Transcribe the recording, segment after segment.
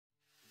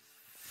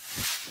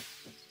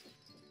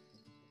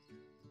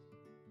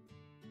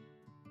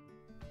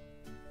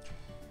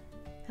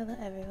Hello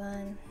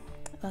everyone,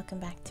 welcome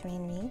back to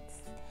Rain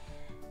Reads.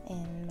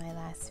 In my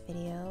last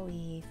video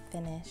we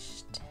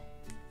finished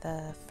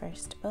the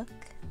first book,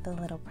 The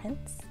Little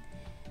Prince.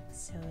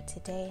 So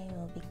today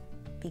we'll be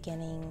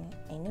beginning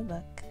a new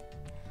book,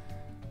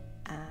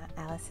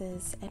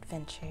 Alice's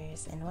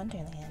Adventures in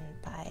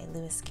Wonderland by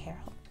Lewis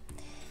Carroll.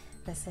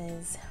 This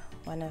is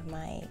one of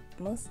my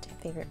most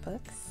favorite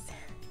books.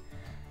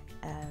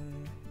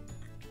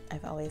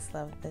 I've always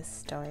loved this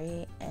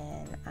story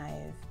and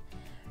I've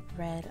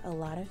read a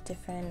lot of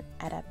different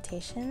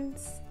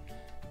adaptations.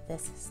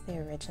 This is the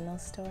original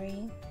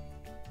story,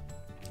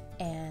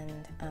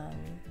 and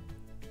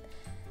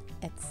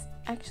it's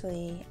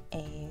actually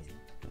a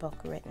book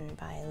written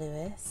by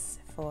Lewis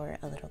for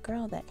a little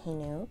girl that he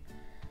knew.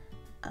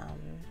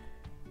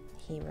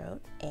 He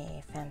wrote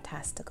a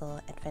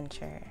fantastical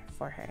adventure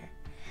for her.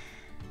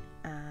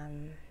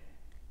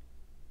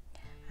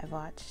 I've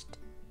watched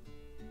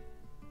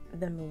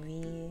the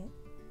movie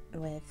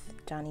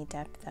with Johnny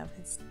Depp that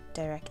was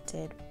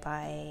directed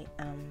by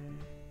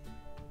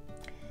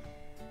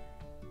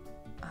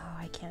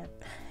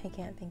I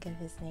can't think of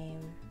his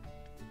name,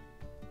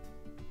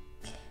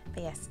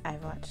 but yes,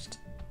 I've watched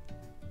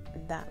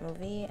that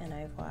movie and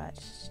I've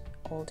watched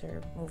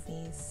older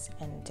movies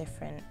and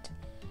different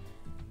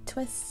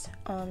twists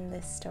on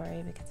this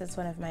story because it's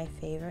one of my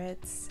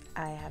favorites.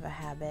 I have a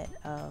habit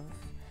of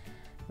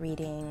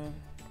reading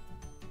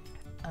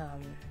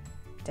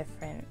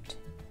different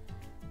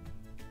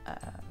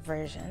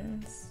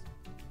versions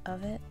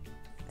of it,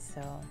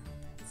 so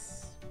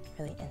it's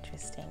really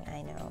interesting.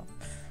 I know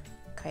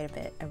quite a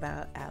bit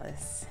about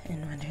Alice in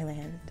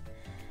Wonderland.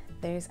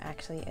 There's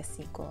actually a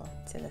sequel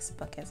to this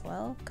book as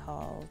well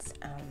called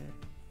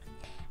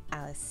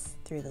Alice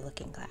Through the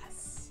Looking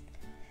Glass.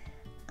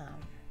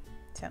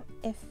 So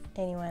if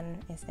anyone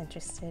is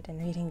interested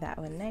in reading that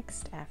one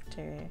next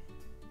after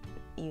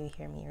you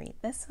hear me read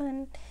this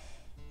one,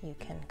 you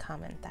can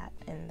comment that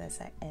in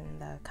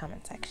the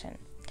comment section.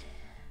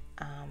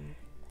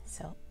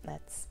 So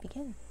let's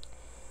begin.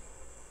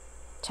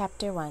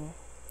 Chapter 1,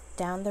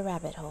 Down the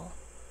Rabbit Hole.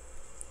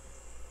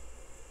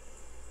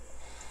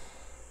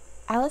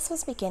 Alice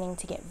was beginning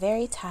to get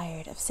very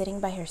tired of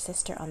sitting by her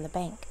sister on the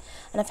bank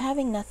and of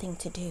having nothing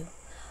to do.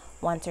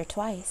 Once or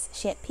twice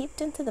she had peeped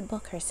into the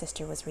book her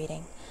sister was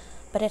reading,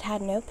 but it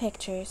had no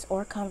pictures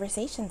or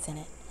conversations in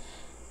it.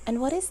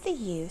 And what is the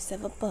use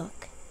of a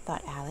book,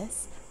 thought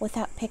Alice,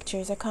 without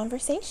pictures or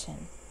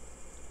conversation?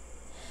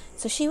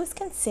 So she was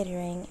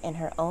considering in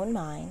her own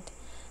mind,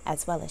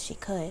 as well as she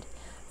could,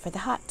 for the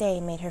hot day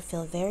made her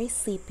feel very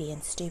sleepy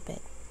and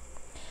stupid,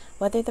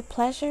 whether the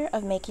pleasure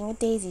of making a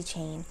daisy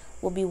chain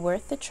will be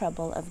worth the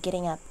trouble of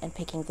getting up and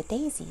picking the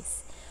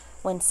daisies,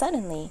 when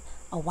suddenly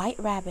a white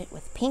rabbit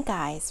with pink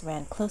eyes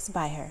ran close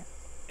by her.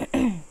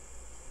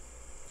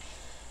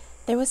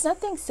 There was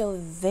nothing so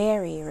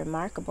very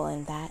remarkable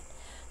in that,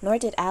 nor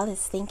did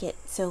Alice think it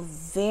so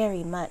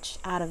very much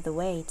out of the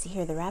way to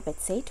hear the rabbit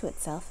say to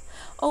itself,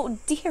 oh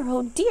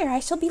dear,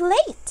 I shall be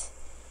late!"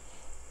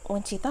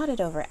 When she thought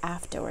it over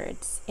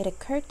afterwards, it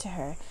occurred to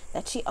her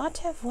that she ought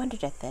to have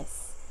wondered at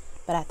this,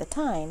 but at the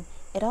time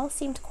it all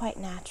seemed quite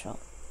natural.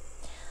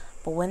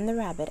 But when the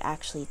rabbit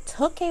actually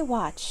took a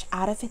watch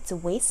out of its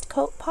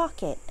waistcoat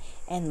pocket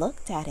and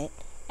looked at it,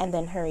 and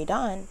then hurried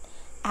on,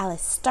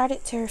 Alice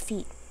started to her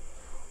feet,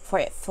 for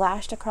it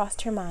flashed across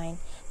her mind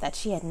that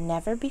she had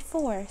never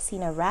before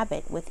seen a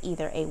rabbit with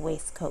either a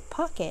waistcoat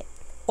pocket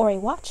or a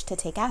watch to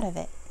take out of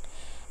it,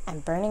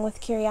 and burning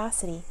with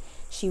curiosity,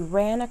 she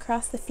ran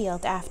across the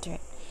field after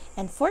it,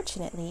 and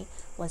fortunately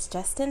was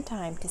just in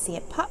time to see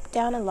it pop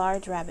down a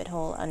large rabbit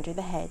hole under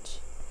the hedge.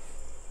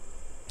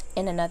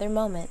 In another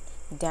moment,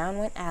 down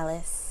went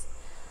Alice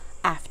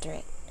after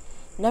it,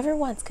 never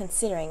once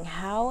considering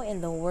how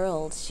in the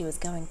world she was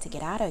going to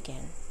get out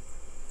again.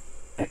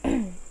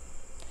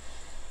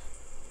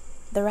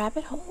 The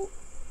rabbit hole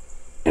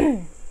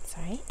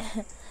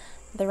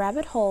The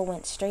rabbit hole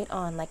went straight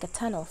on like a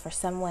tunnel for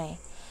some way,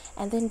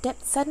 and then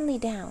dipped suddenly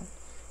down,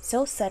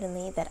 so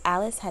suddenly that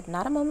Alice had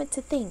not a moment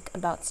to think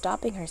about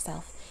stopping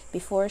herself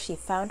before she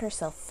found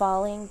herself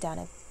falling down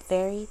a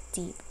very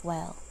deep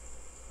well.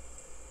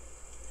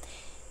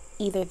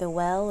 Either the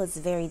well was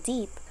very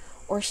deep,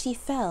 or she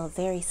fell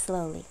very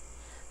slowly,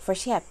 for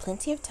she had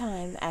plenty of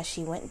time as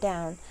she went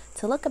down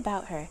to look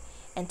about her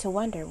and to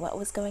wonder what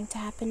was going to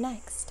happen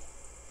next.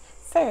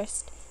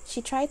 First,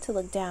 she tried to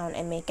look down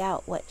and make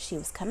out what she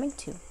was coming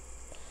to,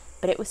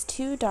 but it was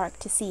too dark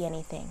to see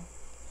anything.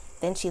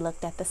 Then she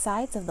looked at the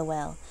sides of the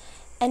well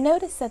and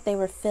noticed that they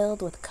were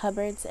filled with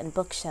cupboards and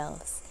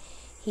bookshelves.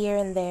 Here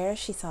and there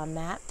she saw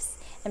maps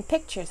and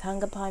pictures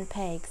hung upon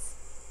pegs.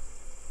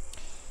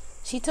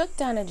 She took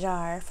down a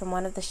jar from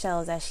one of the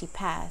shelves as she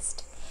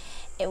passed.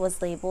 It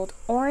was labeled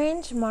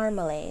Orange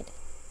Marmalade,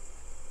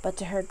 but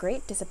to her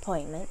great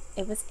disappointment,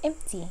 it was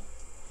empty.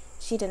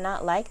 She did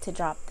not like to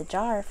drop the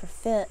jar for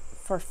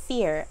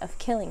fear of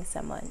killing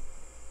somebody,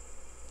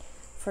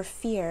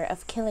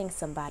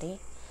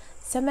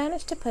 so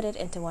managed to put it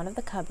into one of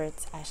the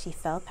cupboards as she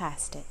fell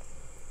past it.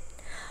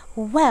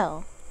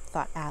 "Well,"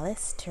 thought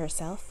Alice to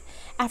herself.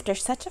 After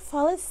such a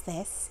fall as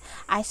this,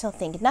 I shall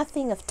think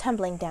nothing of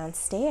tumbling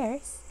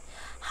downstairs.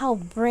 How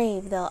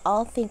brave they'll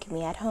all think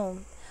me at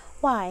home.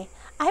 Why,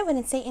 I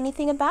wouldn't say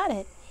anything about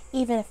it,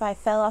 even if I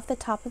fell off the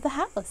top of the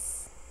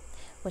house.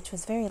 Which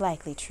was very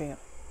likely true.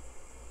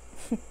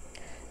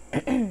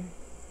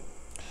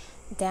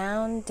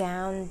 Down,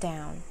 down,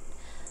 down.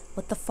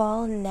 Would the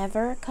fall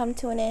never come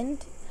to an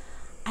end?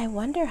 I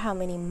wonder how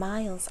many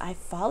miles I've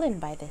fallen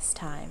by this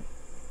time,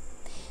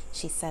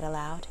 she said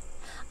aloud.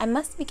 I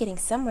must be getting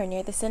somewhere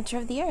near the center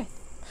of the earth.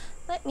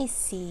 Let me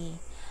see.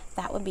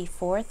 That would be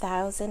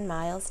 4,000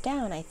 miles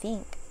down, I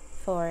think.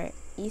 For,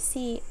 you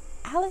see,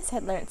 Alice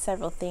had learnt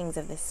several things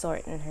of this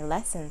sort in her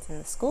lessons in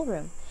the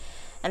schoolroom,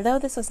 and though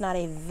this was not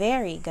a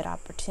very good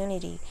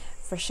opportunity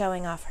for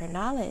showing off her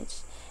knowledge,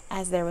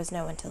 as there was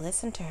no one to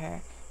listen to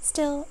her,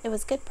 still it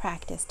was good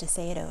practice to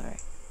say it over.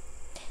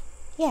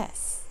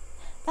 Yes,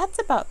 that's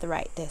about the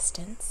right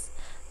distance,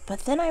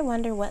 but then I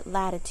wonder what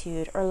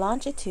latitude or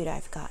longitude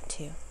I've got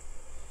to.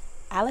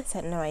 Alice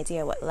had no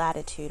idea what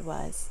latitude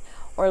was,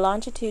 or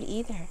longitude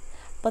either,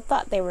 but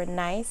thought they were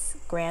nice,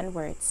 grand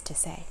words to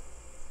say.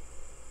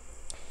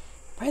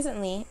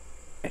 Presently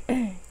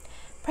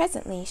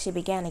she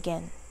began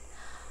again.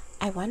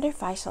 I wonder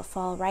if I shall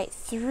fall right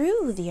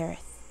through the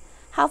earth.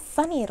 How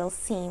funny it'll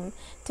seem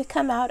to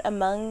come out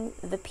among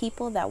the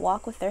people that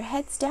walk with their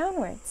heads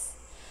downwards.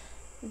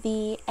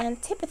 The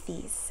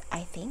antipathies,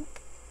 I think.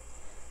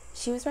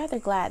 She was rather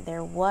glad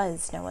there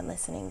was no one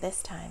listening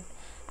this time,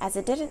 as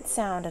it didn't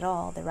sound at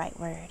all the right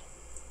word.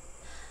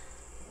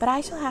 But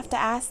I shall have to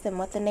ask them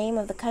what the name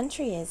of the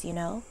country is, you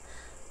know.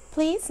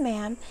 Please,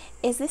 ma'am,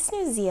 is this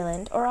New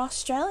Zealand or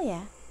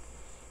Australia?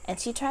 And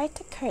she tried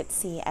to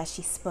curtsy as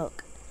she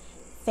spoke.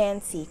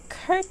 Fancy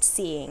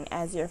curtsying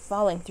as you're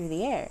falling through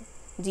the air.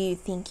 Do you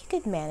think you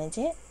could manage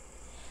it?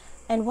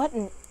 And what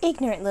an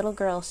ignorant little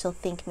girl she'll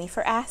think me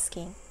for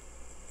asking.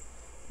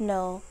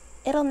 No,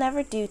 it'll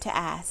never do to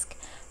ask.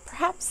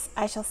 Perhaps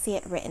I shall see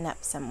it written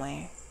up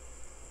somewhere.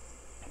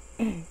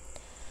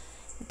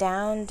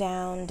 Down,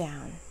 down,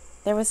 down.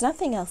 There was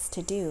nothing else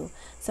to do,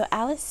 so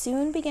Alice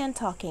soon began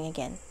talking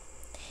again.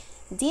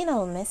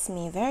 Dinah'll miss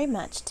me very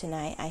much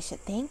tonight, I should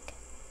think.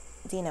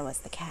 Dinah was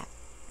the cat.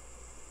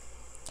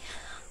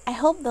 I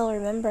hope they'll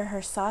remember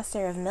her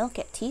saucer of milk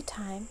at tea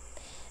time.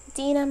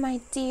 Dinah,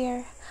 my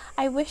dear,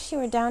 I wish you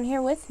were down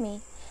here with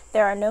me.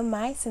 There are no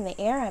mice in the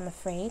air, I'm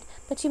afraid,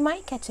 but you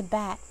might catch a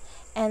bat,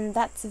 and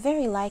that's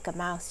very like a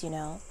mouse, you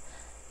know.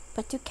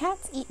 But do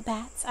cats eat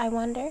bats, I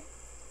wonder?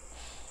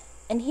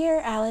 And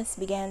here Alice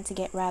began to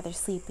get rather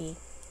sleepy,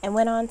 and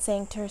went on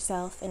saying to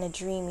herself in a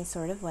dreamy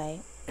sort of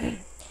way,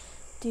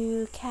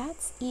 Do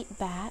cats eat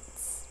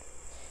bats?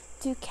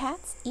 Do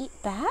cats eat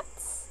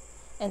bats?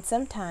 And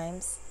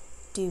sometimes,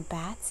 do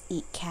bats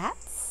eat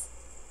cats?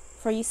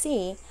 For you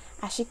see,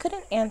 as she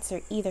couldn't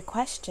answer either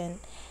question,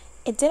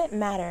 it didn't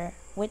matter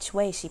which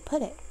way she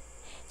put it.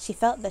 She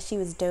felt that she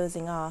was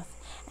dozing off,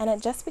 and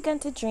had just begun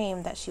to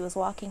dream that she was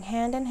walking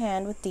hand in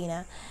hand with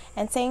Dinah,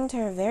 and saying to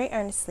her very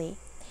earnestly,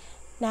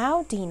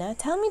 Now, Dinah,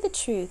 tell me the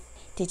truth.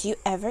 Did you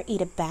ever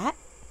eat a bat?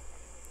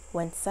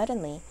 When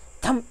suddenly,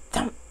 thump,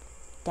 thump,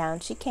 down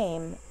she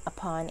came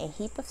upon a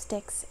heap of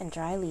sticks and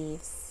dry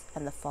leaves,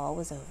 and the fall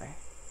was over.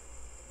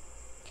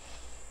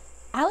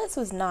 Alice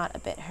was not a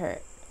bit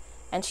hurt,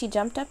 and she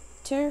jumped up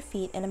to her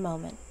feet in a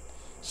moment.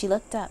 She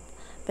looked up,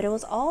 but it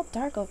was all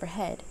dark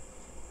overhead.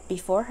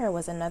 Before her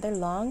was another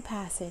long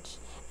passage,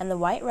 and the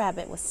white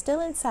rabbit was still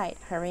in sight,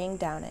 hurrying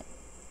down it.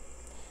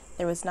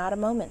 There was not a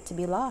moment to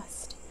be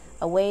lost.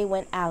 Away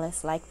went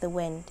Alice like the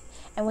wind,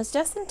 and was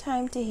just in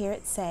time to hear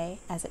it say,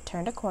 as it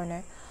turned a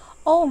corner,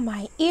 Oh,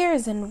 my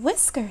ears and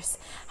whiskers!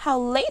 How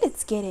late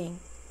it's getting!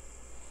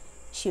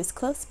 She was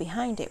close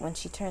behind it when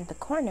she turned the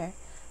corner,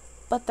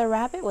 but the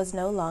rabbit was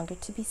no longer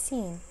to be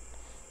seen.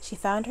 She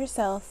found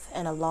herself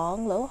in a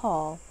long, low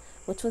hall,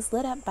 which was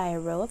lit up by a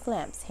row of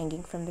lamps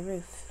hanging from the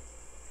roof.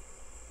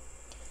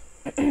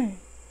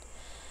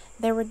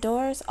 There were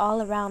doors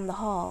all around the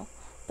hall,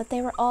 but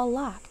they were all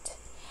locked.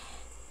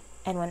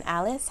 And when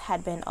Alice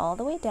had been all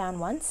the way down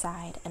one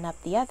side and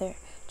up the other,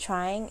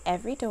 trying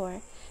every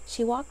door,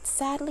 she walked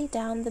sadly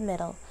down the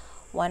middle,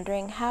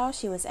 wondering how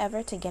she was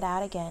ever to get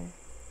out again.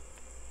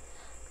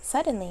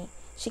 Suddenly,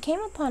 she came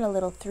upon a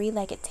little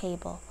three-legged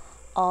table,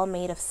 all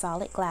made of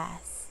solid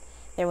glass.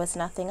 There was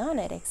nothing on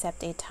it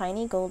except a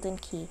tiny golden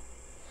key,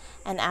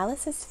 and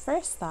Alice's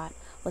first thought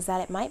was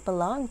that it might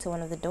belong to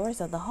one of the doors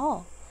of the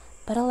hall.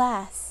 But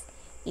alas,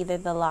 either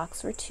the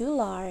locks were too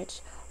large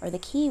or the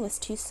key was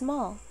too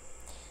small.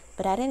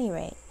 But at any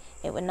rate,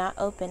 it would not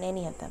open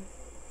any of them.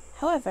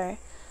 However,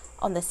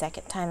 on the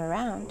second time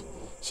around,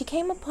 she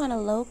came upon a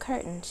low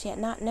curtain she had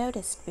not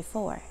noticed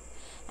before,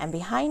 and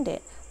behind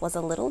it was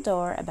a little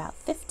door about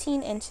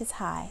 15 inches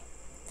high.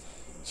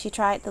 She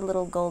tried the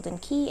little golden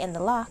key in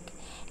the lock,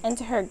 and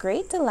to her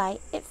great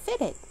delight, it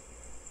fitted.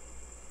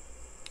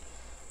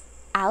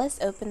 Alice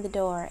opened the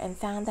door and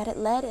found that it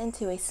led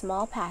into a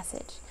small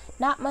passage,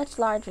 not much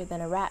larger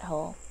than a rat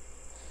hole.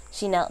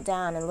 She knelt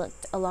down and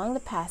looked along the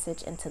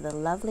passage into the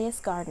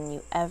loveliest garden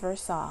you ever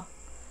saw.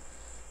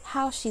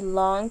 How she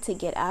longed to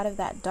get out of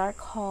that dark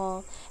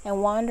hall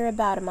and wander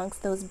about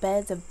amongst those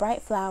beds of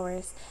bright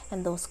flowers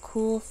and those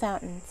cool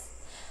fountains.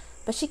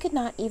 But she could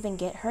not even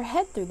get her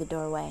head through the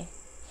doorway.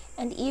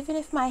 And even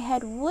if my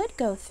head would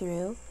go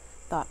through,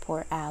 thought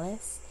poor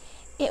Alice,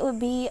 it would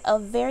be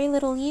of very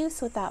little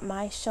use without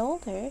my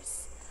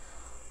shoulders.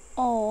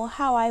 Oh,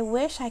 how I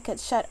wish I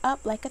could shut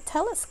up like a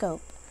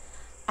telescope.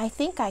 I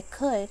think I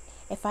could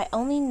if I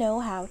only know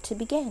how to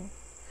begin.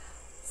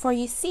 For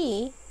you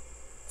see,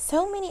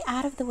 so many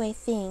out-of-the-way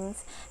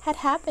things had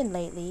happened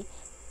lately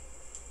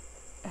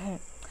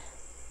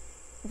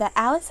that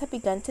Alice had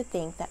begun to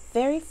think that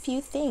very few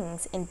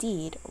things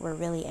indeed were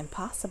really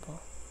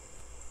impossible.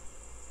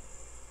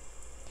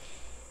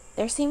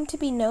 There seemed to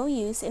be no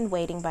use in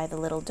waiting by the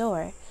little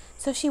door,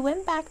 so she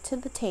went back to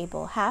the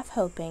table, half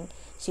hoping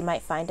she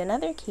might find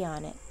another key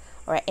on it,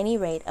 or at any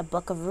rate a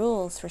book of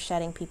rules for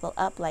shutting people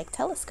up like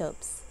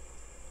telescopes.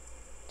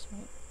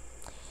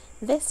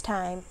 This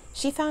time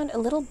she found a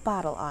little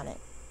bottle on it,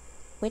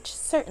 which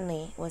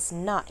certainly was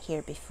not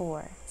here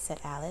before, said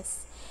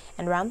Alice,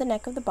 and round the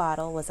neck of the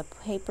bottle was a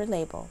paper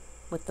label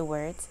with the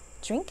words,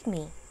 "Drink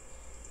me,"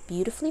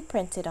 beautifully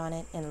printed on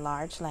it in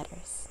large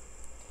letters.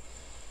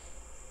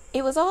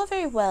 It was all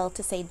very well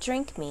to say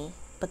 "drink me,"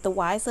 but the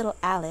wise little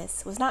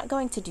Alice was not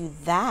going to do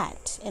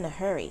that in a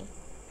hurry.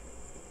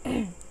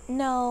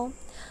 "No,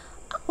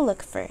 I'll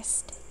look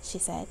first," she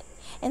said,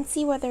 "and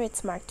see whether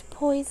it's marked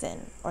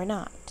poison or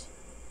not."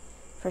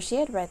 For she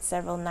had read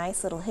several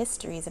nice little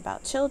histories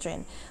about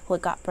children who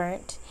had got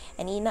burnt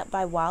and eaten up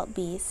by wild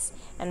beasts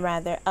and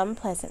rather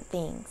unpleasant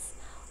things,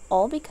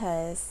 all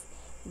because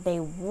they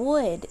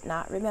would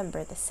not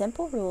remember the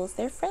simple rules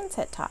their friends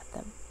had taught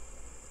them,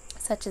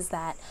 such as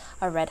that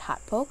a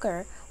red-hot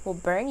poker will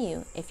burn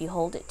you if you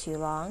hold it too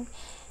long,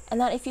 and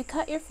that if you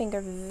cut your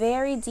finger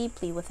very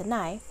deeply with a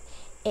knife,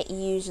 it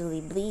usually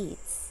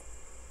bleeds.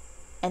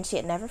 And she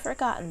had never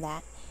forgotten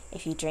that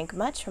if you drink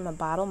much from a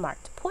bottle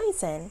marked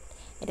poison,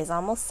 it is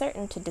almost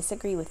certain to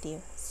disagree with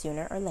you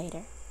sooner or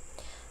later.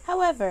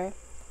 However,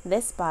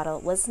 this bottle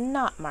was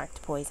not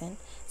marked poison,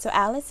 so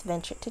Alice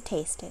ventured to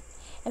taste it,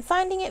 and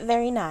finding it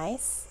very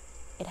nice,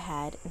 it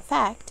had, in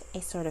fact,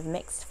 a sort of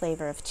mixed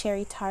flavor of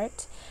cherry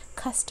tart,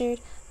 custard,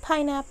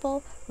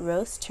 pineapple,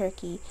 roast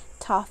turkey,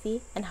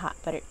 toffee, and hot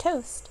buttered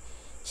toast.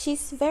 She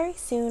very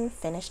soon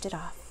finished it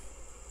off.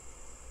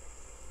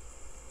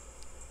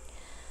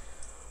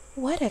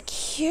 "What a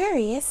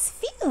curious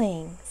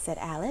feeling," said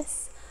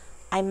Alice.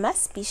 "I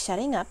must be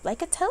shutting up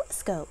like a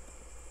telescope."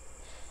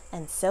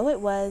 And so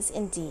it was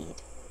indeed.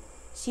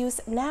 She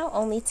was now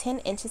only 10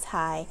 inches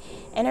high,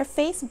 and her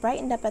face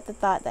brightened up at the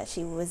thought that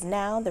she was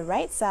now the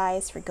right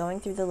size for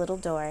going through the little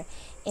door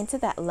into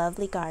that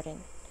lovely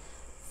garden.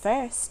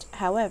 First,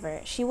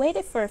 however, she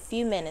waited for a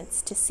few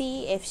minutes to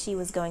see if she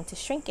was going to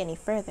shrink any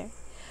further,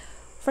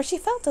 for she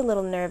felt a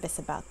little nervous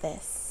about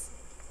this.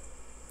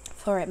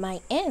 "For it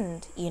might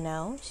end, you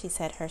know,"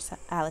 said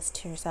Alice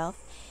to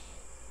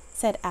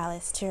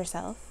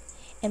herself,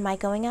 "in my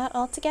going out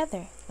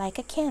altogether, like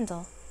a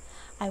candle.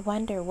 I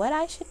wonder what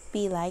I should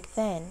be like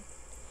then."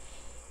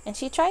 And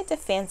she tried to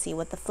fancy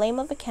what the flame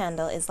of a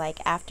candle is like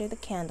after the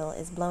candle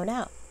is blown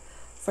out,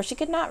 for she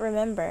could not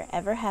remember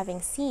ever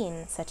having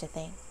seen such a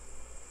thing.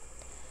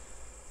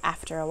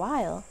 After a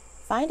while,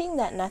 finding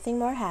that nothing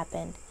more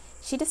happened,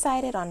 she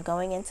decided on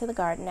going into the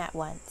garden at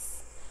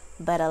once.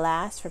 But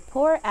alas for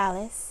poor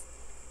Alice!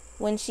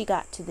 When she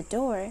got to the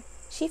door,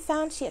 she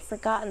found she had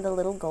forgotten the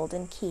little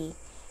golden key,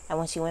 and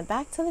when she went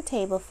back to the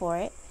table for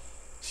it,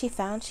 she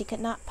found she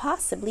could not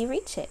possibly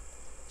reach it.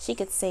 She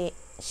could see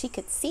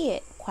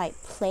it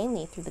quite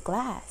plainly through the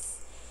glass,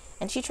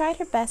 and she tried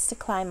her best to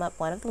climb up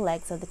one of the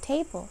legs of the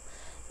table,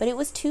 but it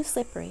was too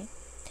slippery.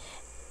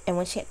 And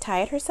when she had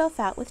tired herself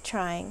out with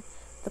trying,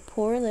 the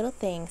poor little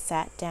thing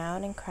sat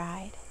down and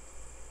cried.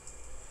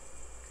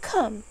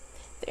 "Come,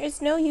 there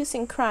is no use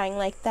in crying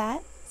like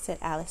that," said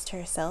Alice to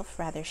herself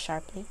rather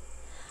sharply.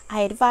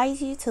 "I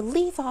advise you to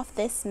leave off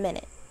this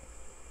minute."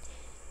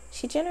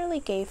 She generally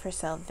gave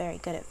herself very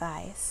good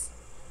advice,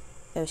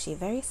 though she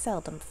very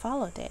seldom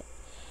followed it,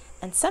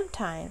 and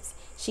sometimes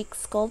she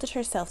scolded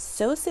herself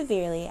so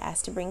severely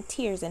as to bring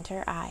tears into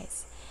her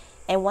eyes,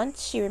 and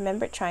once she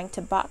remembered trying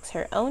to box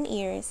her own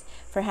ears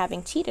for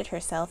having cheated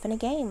herself in a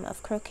game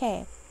of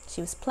croquet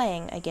she was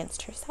playing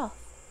against herself.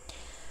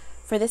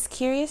 For this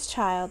curious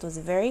child was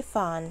very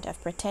fond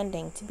of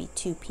pretending to be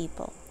two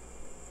people.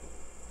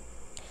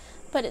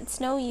 "But it's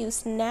no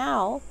use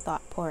now,"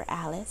 thought poor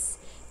Alice,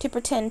 "to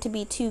pretend to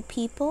be two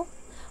people.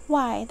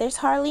 Why,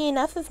 there's hardly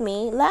enough of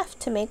me left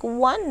to make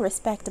one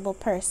respectable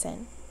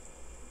person."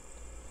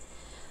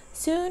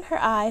 Soon her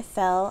eye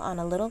fell on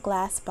a little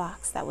glass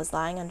box that was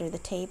lying under the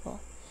table.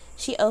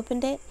 She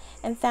opened it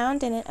and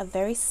found in it a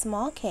very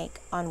small cake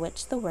on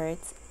which the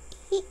words,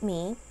 "Eat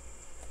me,"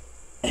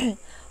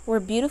 were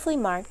beautifully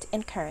marked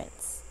in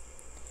currants.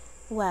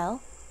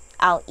 "Well,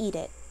 I'll eat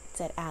it,"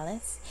 said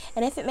Alice,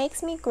 "and if it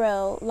makes me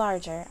grow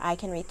larger, I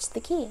can reach the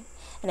key,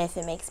 and if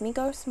it makes me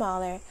grow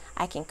smaller,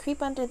 I can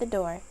creep under the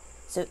door.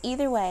 So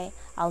either way,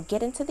 I'll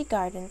get into the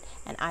garden,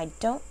 and I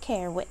don't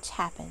care which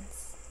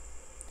happens."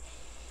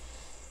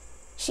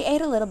 She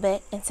ate a little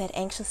bit and said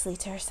anxiously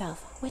to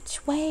herself,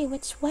 "Which way,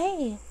 which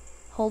way?"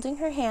 holding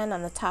her hand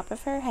on the top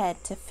of her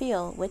head to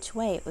feel which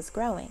way it was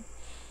growing.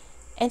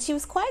 And she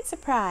was quite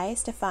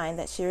surprised to find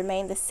that she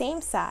remained the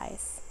same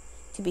size.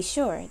 To be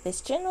sure, this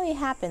generally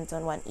happens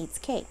when one eats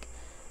cake,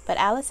 but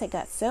Alice had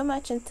got so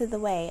much into the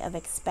way of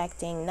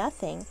expecting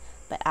nothing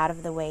but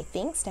out-of-the-way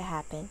things to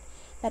happen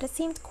that it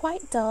seemed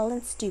quite dull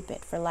and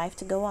stupid for life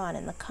to go on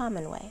in the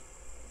common way.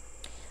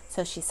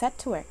 So she set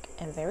to work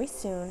and very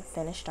soon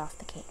finished off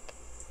the cake.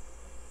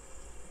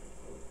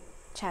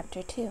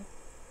 Chapter 2.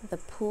 The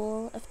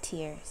Pool of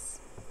Tears.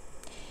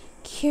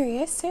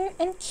 "Curiouser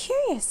and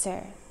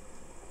curiouser."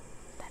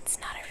 "That's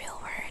not a real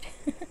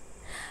word,"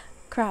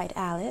 cried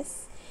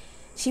Alice.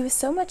 She was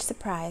so much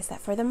surprised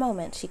that for the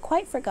moment she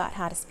quite forgot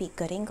how to speak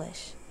good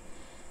English.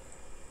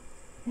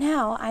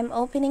 "Now I'm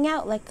opening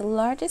out like the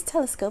largest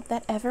telescope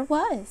that ever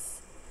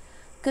was.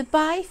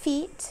 Goodbye,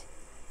 feet."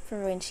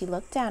 For when she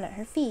looked down at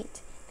her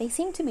feet, they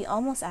seemed to be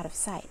almost out of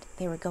sight.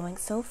 They were going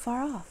so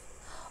far off.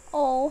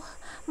 "Oh,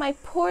 my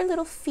poor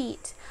little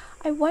feet.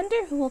 I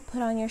wonder who will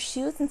put on your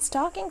shoes and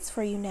stockings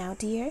for you now,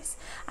 dears.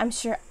 I'm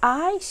sure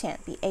I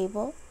shan't be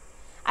able.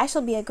 I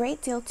shall be a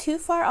great deal too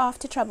far off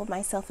to trouble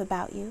myself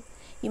about you.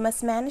 You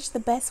must manage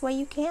the best way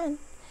you can.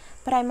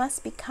 But I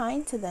must be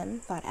kind to them,"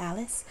 thought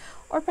Alice,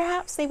 "or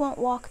perhaps they won't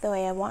walk the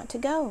way I want to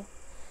go.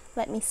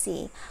 Let me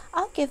see,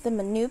 I'll give them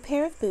a new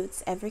pair of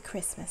boots every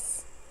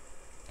Christmas."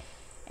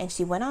 And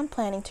she went on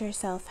planning to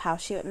herself how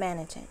she would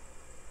manage it.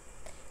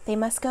 They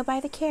must go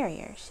by the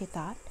carrier, she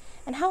thought,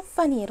 and how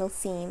funny it'll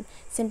seem,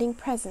 sending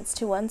presents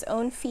to one's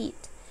own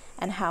feet,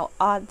 and how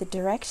odd the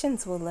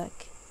directions will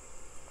look.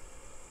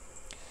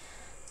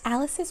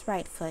 Alice's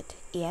right foot,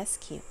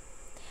 ESQ.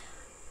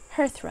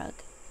 Hearthrug,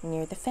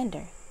 near the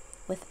fender,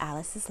 with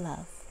Alice's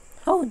love.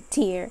 Oh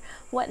dear,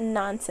 what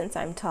nonsense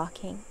I'm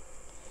talking.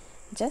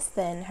 Just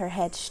then her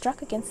head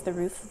struck against the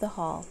roof of the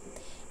hall.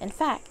 In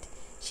fact,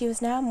 she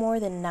was now more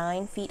than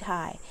 9 feet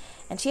high,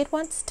 and she at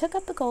once took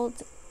up the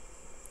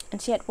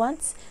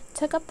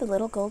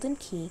little golden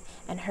key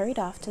and hurried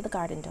off to the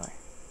garden door.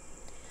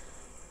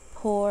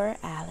 Poor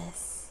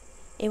Alice!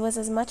 It was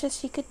as much as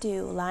she could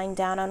do, lying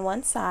down on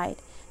one side,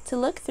 to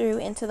look through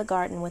into the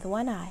garden with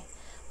one eye,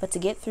 but to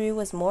get through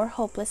was more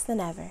hopeless than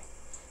ever.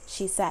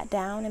 She sat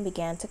down and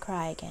began to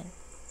cry again.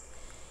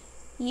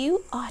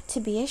 "You ought to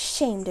be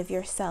ashamed of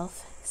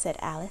yourself," said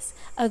Alice,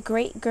 "a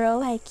great girl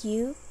like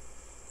you."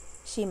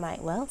 She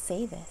might well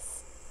say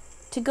this.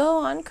 "To go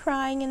on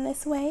crying in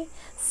this way?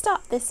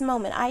 Stop this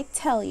moment, I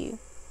tell you."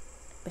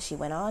 But she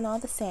went on all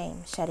the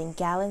same, shedding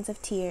gallons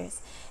of tears,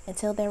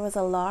 until there was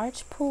a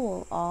large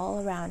pool all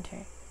around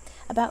her,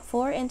 about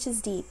 4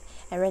 inches deep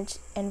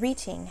and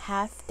reaching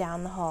half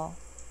down the hall.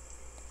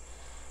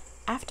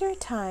 After a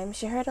time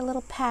she heard a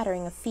little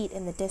pattering of feet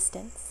in the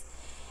distance,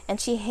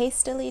 and she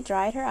hastily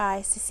dried her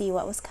eyes to see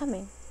what was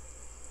coming.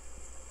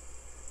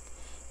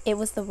 It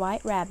was the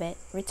White Rabbit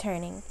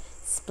returning,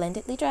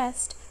 splendidly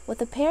dressed,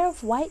 with a pair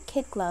of white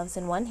kid gloves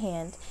in one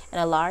hand and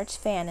a large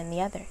fan in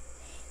the other.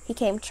 He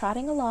came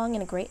trotting along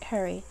in a great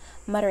hurry,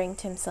 muttering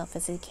to himself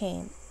as he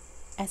came.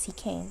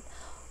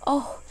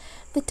 "Oh,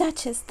 the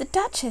Duchess, the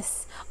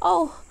Duchess!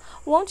 Oh,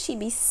 won't she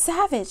be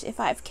savage if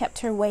I've kept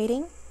her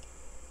waiting?"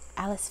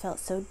 Alice felt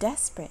so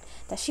desperate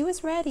that she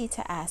was ready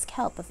to ask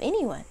help of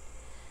anyone.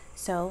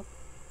 So,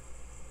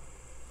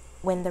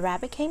 when the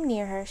rabbit came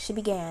near her, she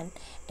began,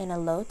 in a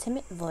low,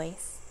 timid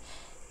voice,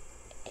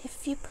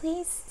 "If you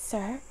please,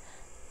 sir."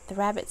 The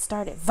rabbit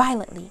started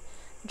violently,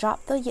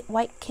 dropped the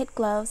white kid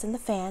gloves and the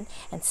fan,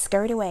 and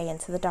scurried away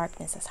into the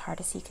darkness as hard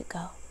as he could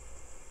go.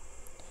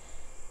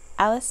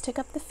 Alice took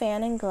up the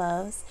fan and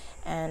gloves,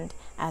 and,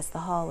 as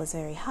the hall was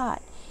very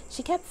hot,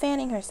 she kept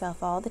fanning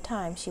herself all the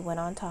time she went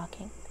on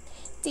talking.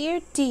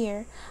 "Dear,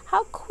 dear,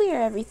 how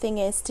queer everything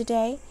is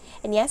today,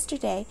 and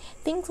yesterday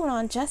things went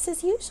on just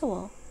as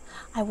usual.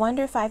 I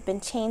wonder if I've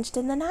been changed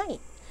in the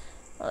night.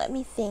 Let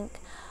me think.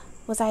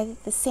 Was I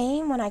the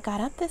same when I got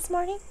up this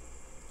morning?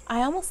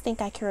 I almost think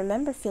I can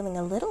remember feeling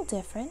a little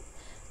different.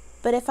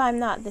 But if I'm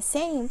not the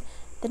same,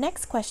 the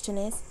next question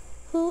is,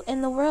 who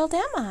in the world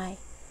am I?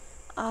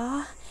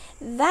 Ah,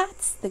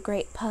 that's the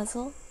great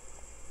puzzle."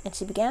 And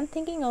she began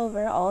thinking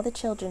over all the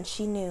children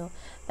she knew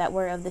that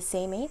were of the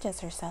same age as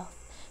herself,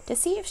 to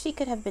see if she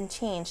could have been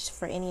changed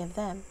for any of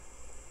them.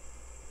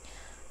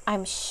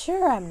 "I'm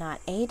sure I'm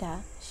not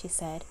Ada," she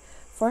said,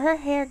 "for her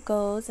hair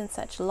goes in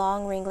such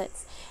long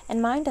ringlets,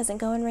 and mine doesn't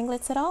go in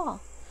ringlets at all.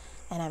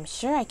 And I'm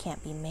sure I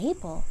can't be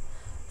Mabel,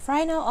 for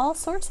I know all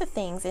sorts of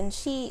things, and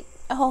she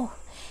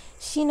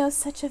knows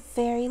such a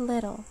very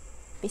little.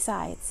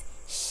 Besides,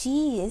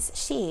 she is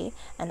she,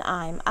 and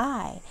I'm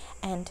I,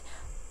 and,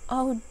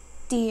 oh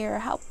dear,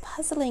 how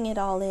puzzling it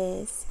all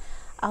is.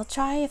 I'll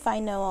try if I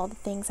know all the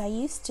things I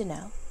used to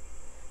know.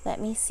 Let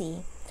me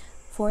see.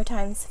 4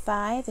 times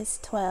 5 is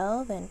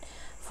 12, and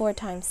 4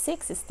 times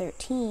 6 is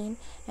 13,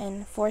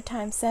 and 4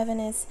 times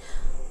 7 is...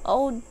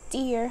 Oh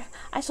dear,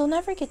 I shall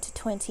never get to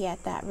 20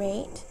 at that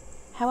rate.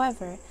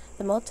 However,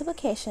 the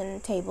multiplication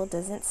table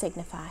doesn't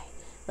signify.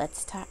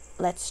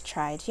 Let's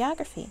try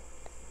geography.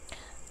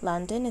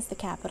 London is the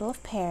capital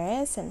of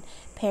Paris, and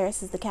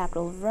Paris is the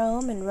capital of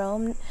Rome, and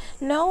Rome...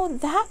 No,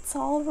 that's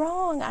all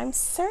wrong, I'm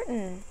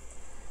certain.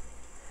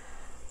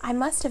 I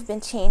must have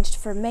been changed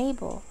for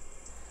Mabel.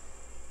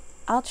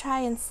 I'll try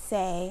and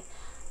say,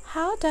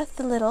 how doth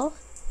the little...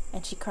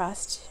 And she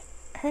crossed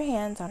her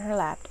hands on her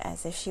lap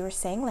as if she were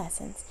saying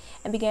lessons,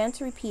 and began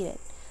to repeat it,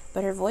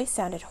 but her voice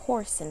sounded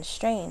hoarse and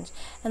strange,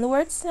 and the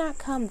words did not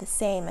come the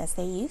same as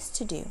they used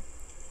to do.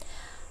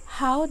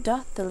 How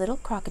doth the little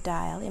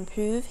crocodile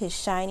improve his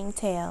shining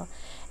tail,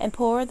 and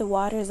pour the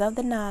waters of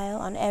the Nile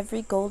on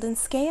every golden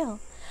scale?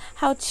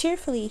 How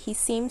cheerfully he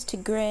seems to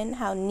grin,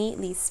 how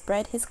neatly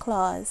spread his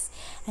claws,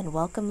 and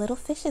welcome little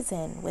fishes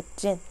in with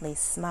gently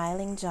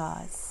smiling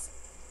jaws.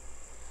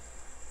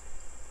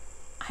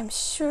 I'm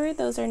sure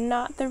those are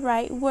not the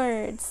right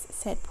words,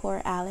 said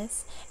poor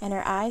Alice, and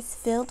her eyes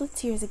filled with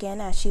tears again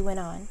as she went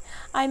on.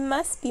 I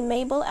must be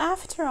Mabel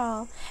after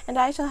all, and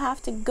I shall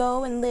have to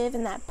go and live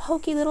in that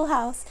poky little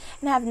house,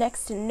 and have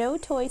next to no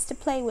toys to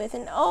play with,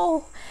 and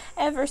oh,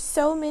 ever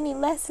so many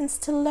lessons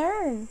to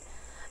learn.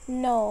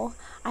 No,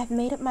 I've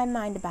made up my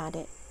mind about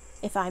it.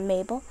 If I'm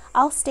Mabel,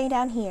 I'll stay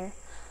down here.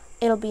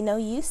 It'll be no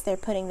use their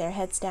putting their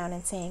heads down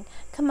and saying,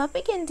 Come up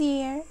again,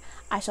 dear.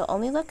 I shall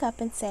only look up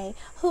and say,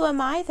 Who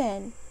am I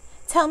then?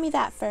 Tell me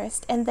that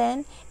first, and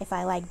then, if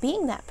I like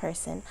being that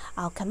person,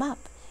 I'll come up.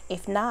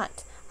 If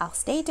not, I'll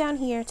stay down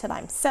here till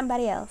I'm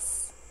somebody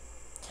else.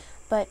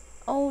 But,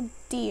 oh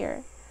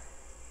dear,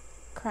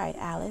 cried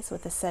Alice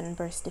with a sudden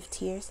burst of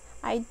tears,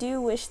 I do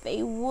wish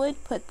they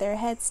would put their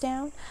heads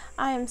down.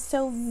 I am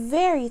so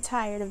very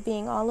tired of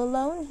being all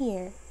alone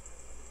here.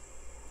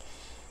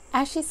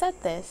 As she said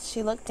this,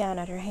 she looked down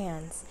at her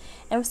hands,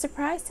 and was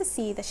surprised to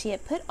see that she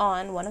had put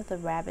on one of the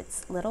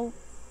rabbit's little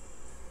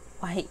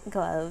white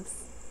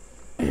gloves,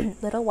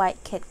 little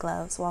white kid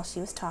gloves, while she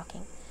was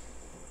talking.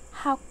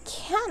 How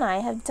can I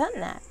have done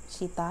that?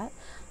 She thought.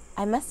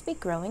 I must be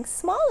growing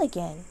small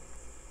again.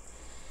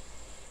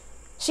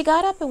 She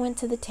got up and went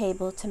to the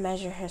table to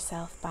measure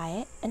herself by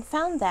it, and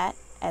found that,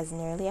 as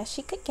nearly as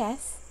she could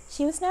guess,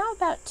 she was now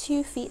about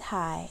 2 feet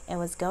high, and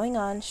was going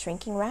on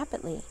shrinking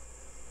rapidly.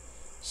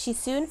 She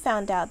soon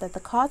found out that the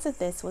cause of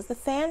this was the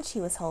fan she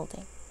was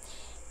holding,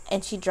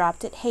 and she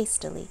dropped it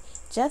hastily,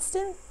 just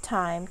in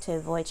time to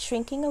avoid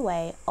shrinking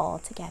away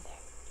altogether.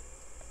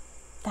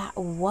 That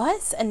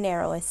was a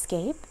narrow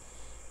escape,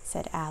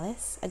 said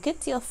Alice, a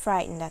good deal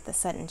frightened at the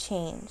sudden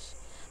change,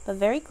 but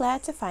very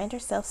glad to find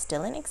herself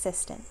still in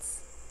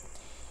existence.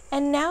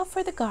 And now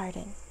for the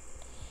garden.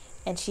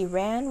 And she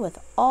ran with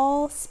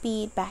all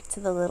speed back to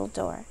the little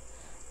door.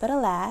 But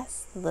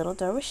alas, the little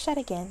door was shut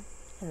again,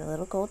 and the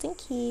little golden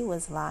key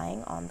was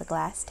lying on the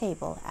glass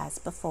table as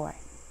before.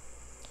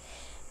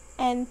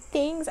 And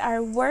things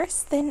are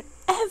worse than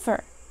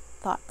ever,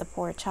 thought the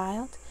poor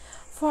child,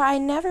 for I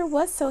never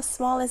was so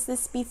small as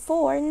this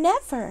before,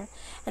 never,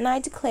 and I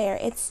declare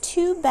it's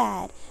too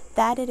bad,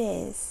 that it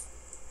is.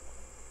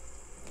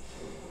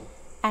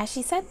 As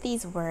she said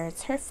these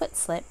words, her foot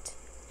slipped,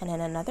 and in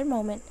another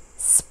moment,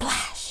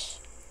 splash!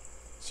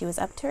 She was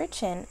up to her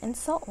chin in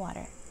salt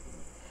water.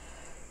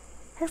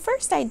 Her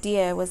first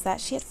idea was that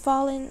she had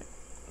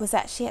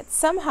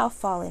somehow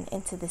fallen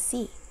into the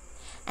sea.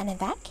 And in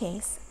that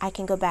case, I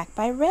can go back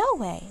by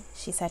railway,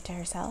 she said to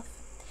herself.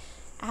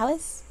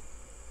 Alice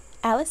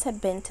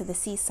had been to the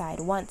seaside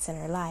once in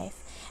her life,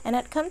 and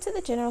had come to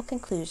the general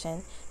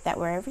conclusion that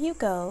wherever you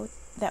go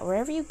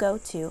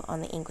to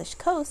on the English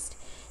coast,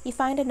 you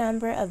find a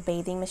number of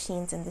bathing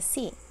machines in the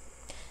sea.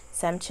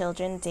 Some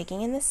children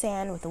digging in the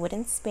sand with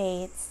wooden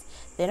spades,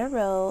 then a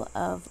row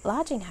of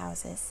lodging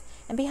houses,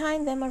 and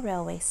behind them a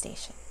railway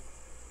station.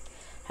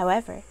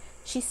 However,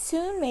 she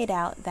soon made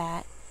out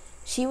that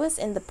she was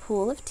in the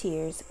pool of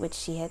tears which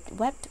she had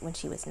wept when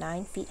she was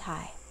 9 feet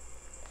high.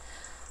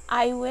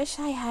 I wish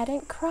I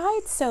hadn't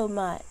cried so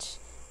much,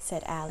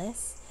 said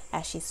Alice,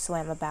 as she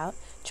swam about,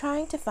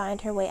 trying to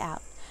find her way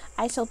out.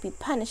 I shall be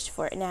punished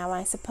for it now,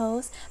 I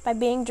suppose, by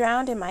being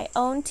drowned in my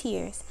own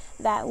tears.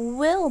 That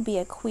will be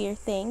a queer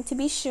thing, to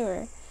be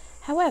sure.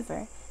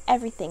 However,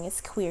 everything is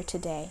queer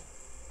today.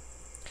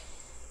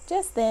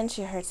 Just then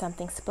she heard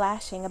something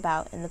splashing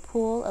about in the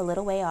pool a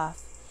little way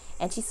off,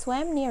 and she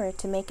swam nearer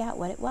to make out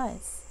what it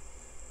was.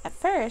 At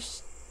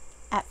first,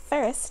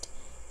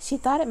 she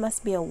thought it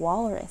must be a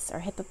walrus or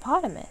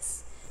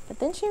hippopotamus, but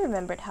then she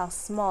remembered how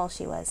small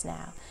she was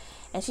now,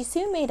 and she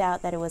soon made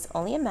out that it was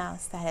only a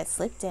mouse that had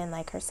slipped in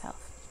like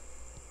herself.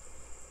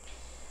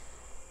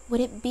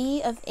 Would it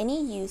be of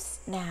any use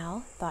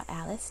now, thought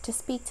Alice, to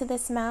speak to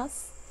this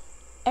mouse?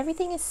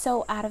 Everything is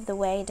so out of the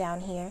way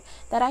down here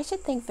that I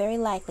should think very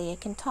likely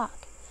it can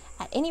talk.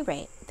 At any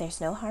rate, there's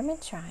no harm in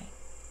trying.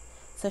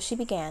 So she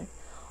began,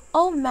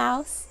 Oh,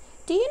 mouse,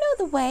 do you know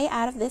the way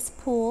out of this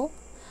pool?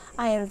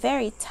 I am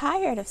very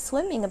tired of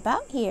swimming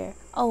about here.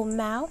 Oh,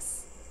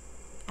 mouse.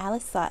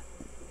 Alice thought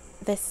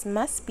this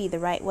must be the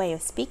right way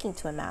of speaking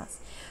to a mouse,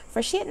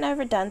 for she had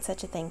never done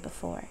such a thing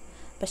before.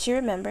 But she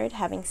remembered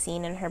having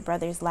seen in her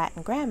brother's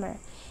Latin grammar,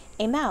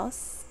 a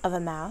mouse, of a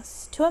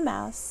mouse, to a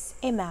mouse,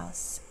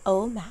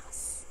 oh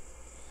mouse.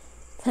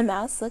 The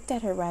mouse looked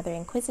at her rather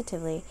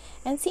inquisitively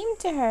and seemed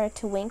to her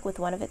to wink with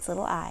one of its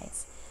little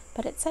eyes,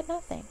 but it said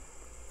nothing.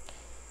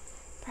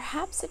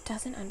 Perhaps it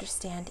doesn't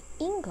understand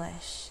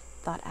English,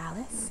 thought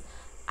Alice.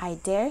 I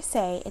dare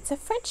say it's a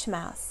French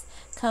mouse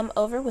come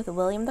over with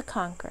William the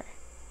Conqueror.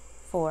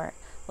 For,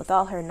 with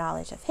all her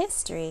knowledge of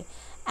history,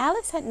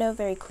 Alice had no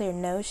very clear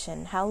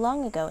notion how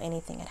long ago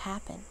anything had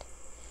happened.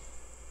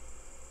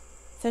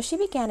 So she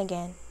began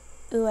again,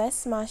 Où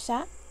est mon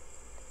chat?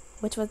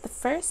 Which was the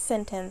first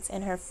sentence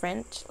in her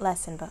French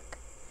lesson book.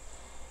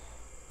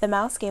 The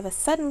mouse gave a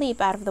sudden leap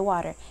out of the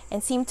water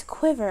and seemed to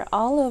quiver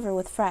all over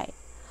with fright.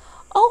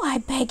 "Oh, I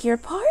beg your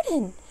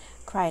pardon,"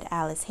 cried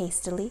Alice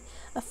hastily,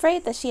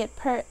 afraid that she had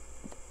hurt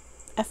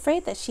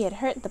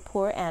the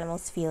poor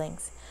animal's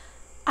feelings.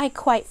 "I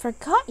quite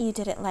forgot you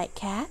didn't like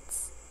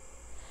cats."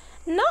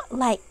 "Not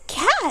like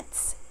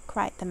cats!"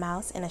 cried the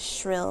mouse in a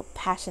shrill,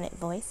 passionate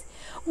voice.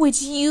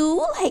 "Would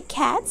you like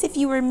cats if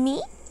you were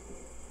me?"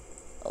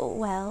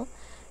 "Well,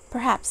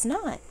 perhaps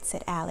not,"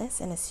 said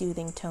Alice in a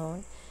soothing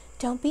tone.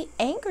 "Don't be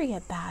angry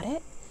about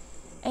it.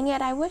 And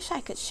yet I wish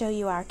I could show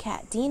you our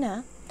cat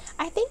Dina.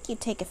 I think you'd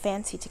take a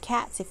fancy to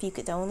cats if you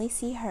could only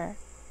see her.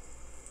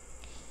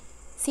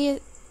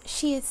 See,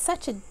 she is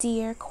such a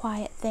dear,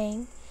 quiet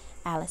thing,"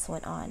 Alice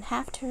went on,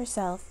 half to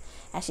herself,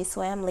 as she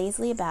swam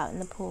lazily about in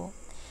the pool.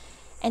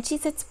 "And she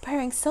sits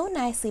purring so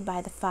nicely by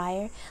the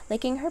fire,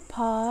 licking her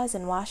paws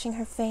and washing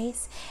her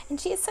face, and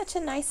she is such a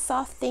nice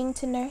soft thing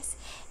to nurse,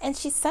 and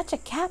she's such a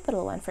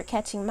capital one for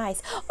catching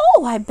mice."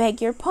 "Oh, I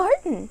beg your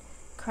pardon,"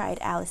 cried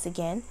Alice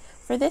again,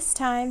 for this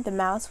time the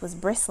mouse was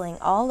bristling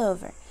all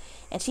over,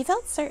 and she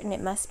felt certain it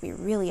must be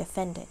really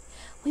offended.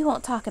 "We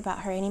won't talk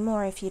about her any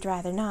more if you'd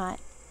rather not."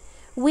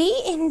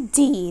 "We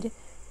indeed!"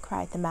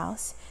 cried the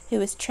mouse, who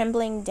was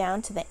trembling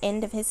down to the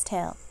end of his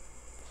tail.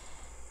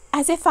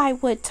 "As if I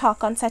would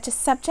talk on such a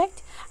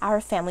subject. Our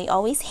family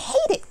always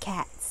hated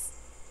cats."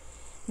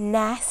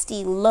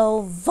 "Nasty,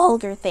 low,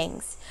 vulgar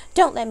things.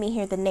 Don't let me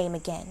hear the name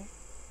again."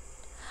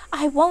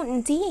 "I won't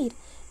indeed,"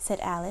 said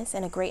Alice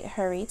in a great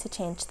hurry to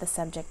change the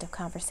subject of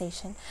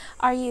conversation.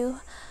 Are you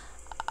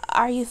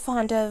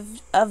fond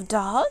of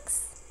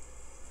dogs?"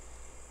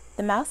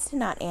 The mouse did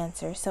not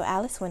answer, so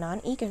Alice went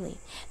on eagerly.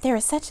 "There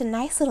is such a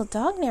nice little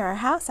dog near our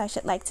house I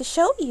should like to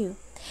show you.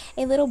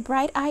 A little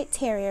bright-eyed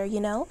terrier, you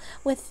know,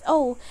 with,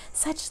 oh,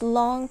 such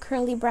long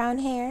curly brown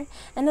hair,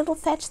 and it'll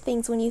fetch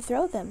things when you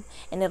throw them,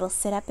 and it'll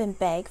sit up and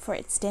beg for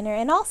its dinner,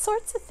 and all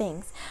sorts of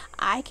things.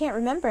 I can't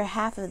remember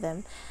half of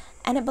them,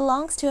 and it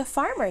belongs to a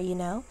farmer, you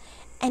know,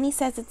 and he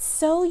says it's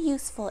so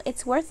useful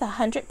it's worth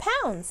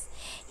 £100.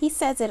 He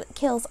says it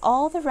kills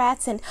all the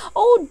rats and—"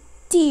 "Oh,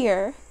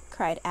 dear!"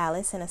 cried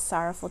Alice in a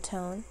sorrowful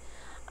tone.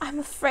 "I'm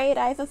afraid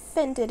I've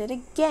offended it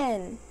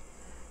again."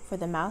 For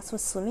the mouse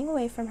was swimming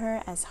away from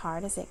her as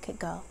hard as it could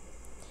go,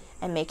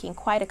 and making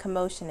quite a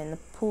commotion in the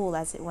pool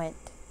as it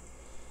went.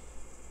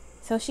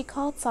 So she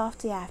called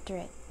softly after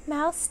it,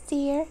 "Mouse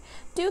dear,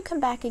 do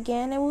come back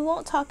again, and we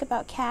won't talk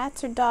about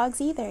cats or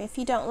dogs either, if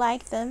you don't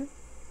like them."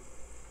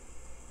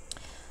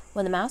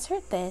 When the mouse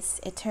heard this,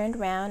 it turned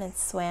round and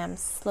swam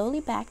slowly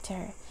back to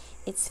her.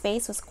 Its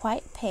face was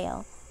quite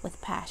pale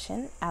with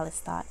passion, Alice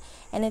thought,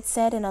 and it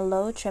said in a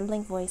low,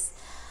 trembling voice,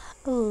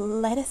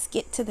 "Let us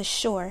get to the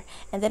shore,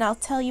 and then I'll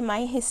tell you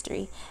my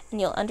history,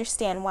 and you'll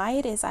understand why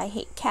it is I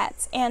hate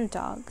cats and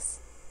dogs."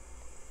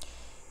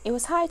 It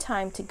was high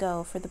time to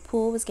go, for the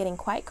pool was getting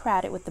quite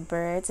crowded with the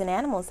birds and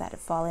animals that had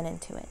fallen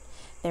into it.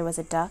 There was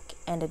a duck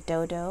and a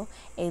dodo,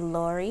 a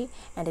lory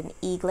and an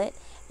eaglet,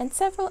 and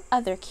several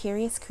other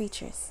curious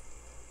creatures.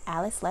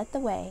 Alice led the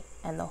way,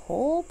 and the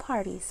whole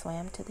party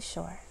swam to the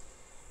shore.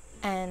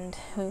 And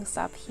we'll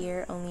stop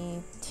here,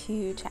 only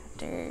 2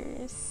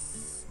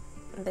 chapters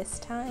this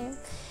time,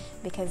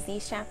 because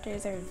these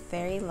chapters are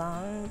very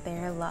long.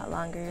 They're a lot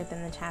longer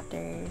than the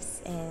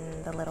chapters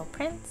in The Little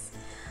Prince.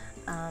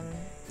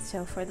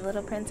 So for The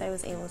Little Prince, I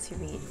was able to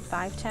read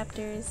 5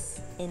 chapters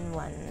in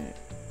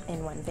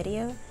one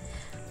video,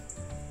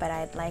 but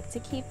I'd like to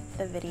keep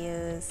the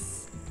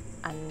videos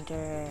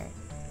under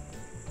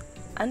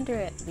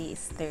at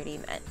least 30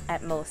 minutes,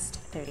 at most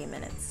 30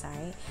 minutes,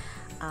 sorry.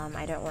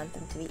 I don't want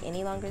them to be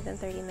any longer than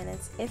 30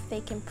 minutes. If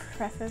they can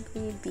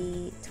preferably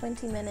be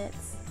 20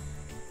 minutes,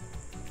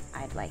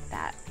 I'd like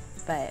that,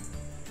 but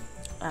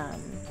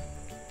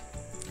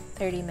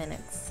 30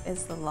 minutes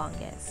is the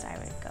longest I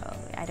would go.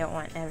 I don't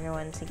want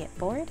everyone to get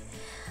bored.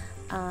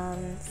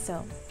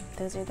 So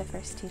those are the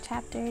first 2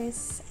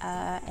 chapters.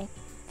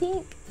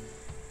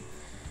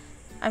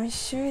 I'm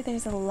sure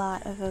there's a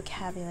lot of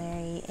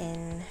vocabulary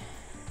in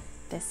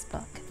this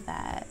book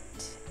that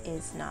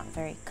is not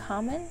very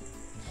common.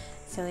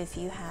 So if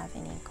you have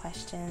any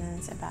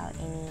questions about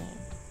any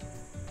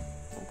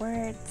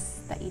words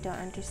that you don't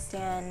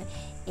understand,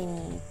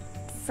 any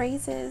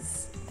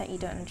phrases that you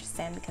don't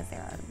understand, because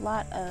there are a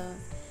lot of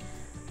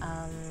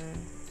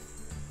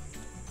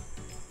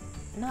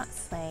not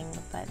slang,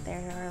 but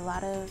there are a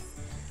lot of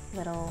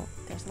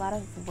there's a lot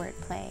of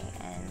wordplay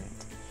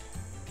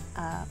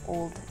and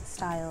old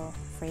style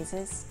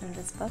phrases in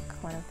this book,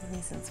 one of the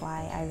reasons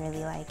why I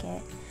really like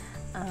it.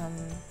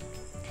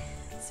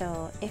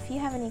 So if you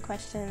have any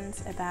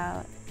questions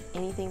about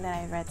anything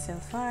that I've read so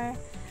far,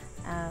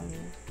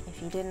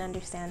 if you didn't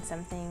understand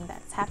something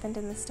that's happened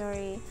in the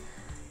story,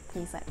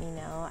 please let me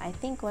know. I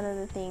think one of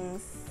the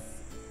things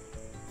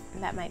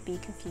that might be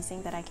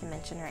confusing that I can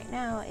mention right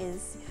now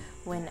is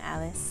when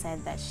Alice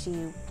said that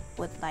she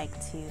would like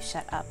to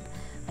shut up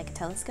like a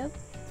telescope.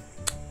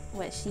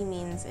 What she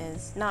means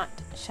is not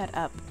shut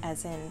up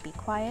as in be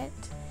quiet,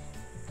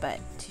 but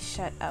to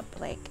shut up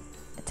like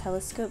a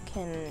telescope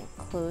can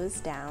close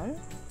down.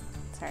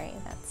 Sorry,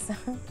 that's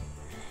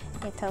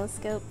a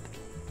telescope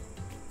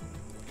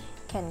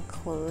can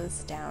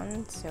close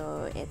down,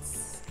 so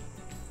it's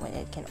when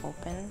it can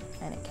open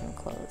and it can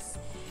close.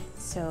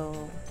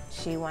 So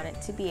she wanted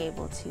to be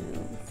able to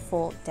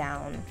fold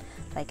down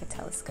like a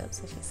telescope,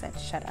 so she said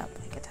shut up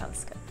like a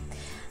telescope,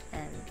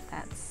 and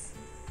that's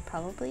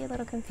probably a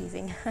little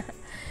confusing.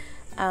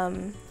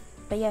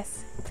 But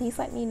yes, please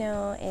let me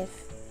know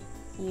if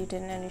you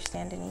didn't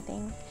understand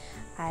anything.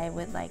 I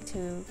would like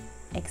to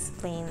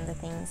explain the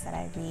things that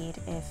I read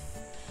if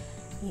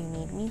you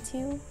need me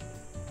to.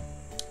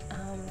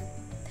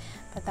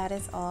 But that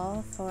is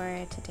all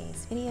for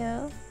today's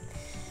video.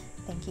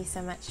 Thank you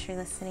so much for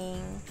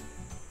listening.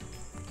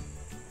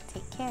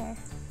 Take care.